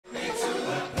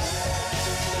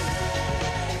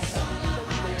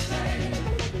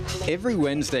Every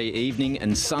Wednesday evening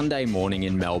and Sunday morning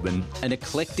in Melbourne, an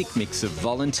eclectic mix of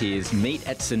volunteers meet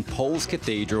at St Paul's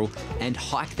Cathedral and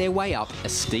hike their way up a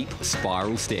steep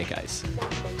spiral staircase.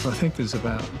 I think there's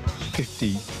about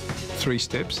 53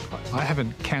 steps. I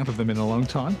haven't counted them in a long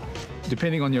time.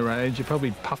 Depending on your age, you're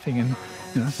probably puffing in,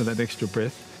 for that extra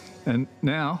breath. And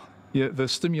now, the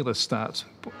stimulus starts.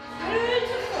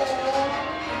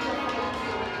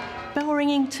 Bell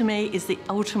ringing to me is the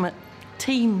ultimate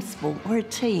team sport. We're a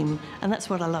team, and that's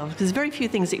what I love. There's very few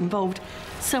things that involved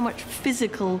so much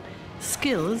physical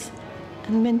skills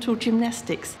and mental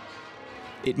gymnastics.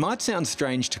 It might sound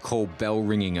strange to call bell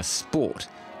ringing a sport,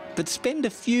 but spend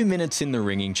a few minutes in the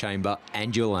ringing chamber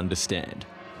and you'll understand.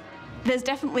 There's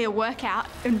definitely a workout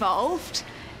involved.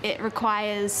 It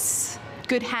requires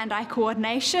good hand-eye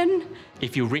coordination.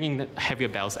 If you're ringing heavier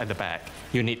bells at the back,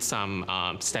 you need some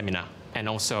stamina and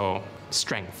also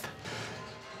strength.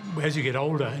 As you get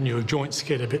older and your joints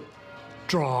get a bit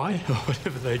dry, or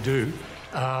whatever they do,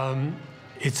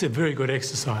 it's a very good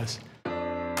exercise.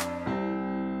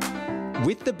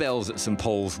 With the bells at St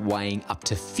Paul's weighing up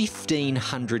to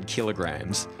 1,500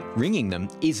 kilograms, ringing them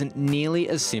isn't nearly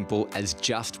as simple as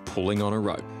just pulling on a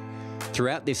rope.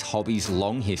 Throughout this hobby's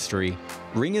long history,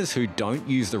 ringers who don't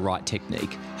use the right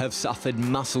technique have suffered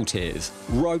muscle tears,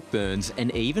 rope burns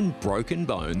and even broken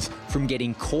bones from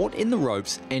getting caught in the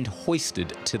ropes and hoisted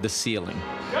to the ceiling.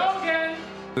 Go again!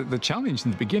 The challenge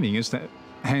in the beginning is to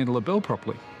handle a bell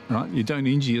properly, right? You don't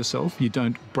injure yourself, you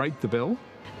don't break the bell.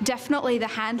 Definitely the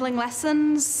handling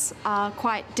lessons are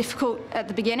quite difficult at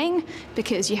the beginning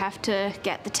because you have to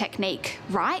get the technique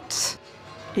right.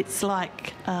 It's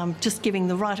like just giving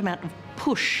the right amount of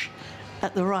push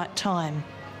at the right time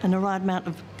and the right amount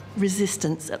of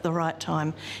resistance at the right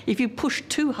time. If you push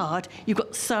too hard, you've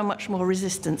got so much more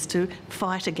resistance to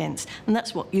fight against, and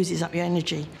that's what uses up your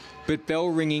energy. But bell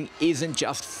ringing isn't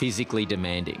just physically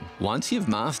demanding. Once you've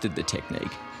mastered the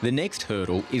technique, the next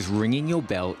hurdle is ringing your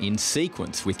bell in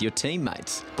sequence with your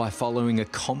teammates by following a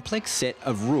complex set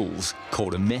of rules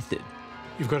called a method.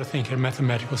 You've got to think in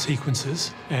mathematical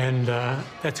sequences, and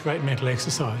that's great mental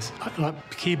exercise.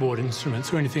 Like keyboard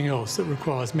instruments or anything else that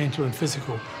requires mental and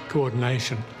physical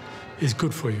coordination is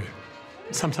good for you.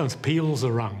 Sometimes peals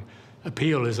are rung. A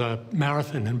peal is a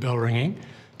marathon in bell ringing.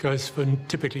 Goes for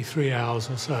typically 3 hours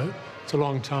or so. It's a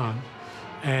long time.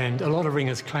 And a lot of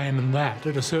ringers claim in that,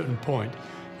 at a certain point,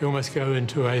 you almost go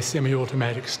into a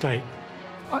semi-automatic state.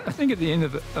 I think at the end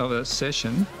of a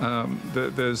session,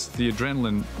 there's the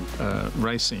adrenaline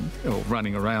racing or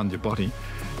running around your body.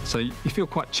 So you feel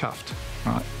quite chuffed,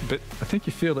 right? But I think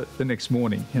you feel it the next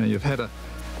morning. You've had a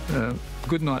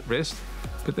good night rest,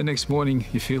 but the next morning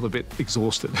you feel a bit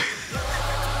exhausted.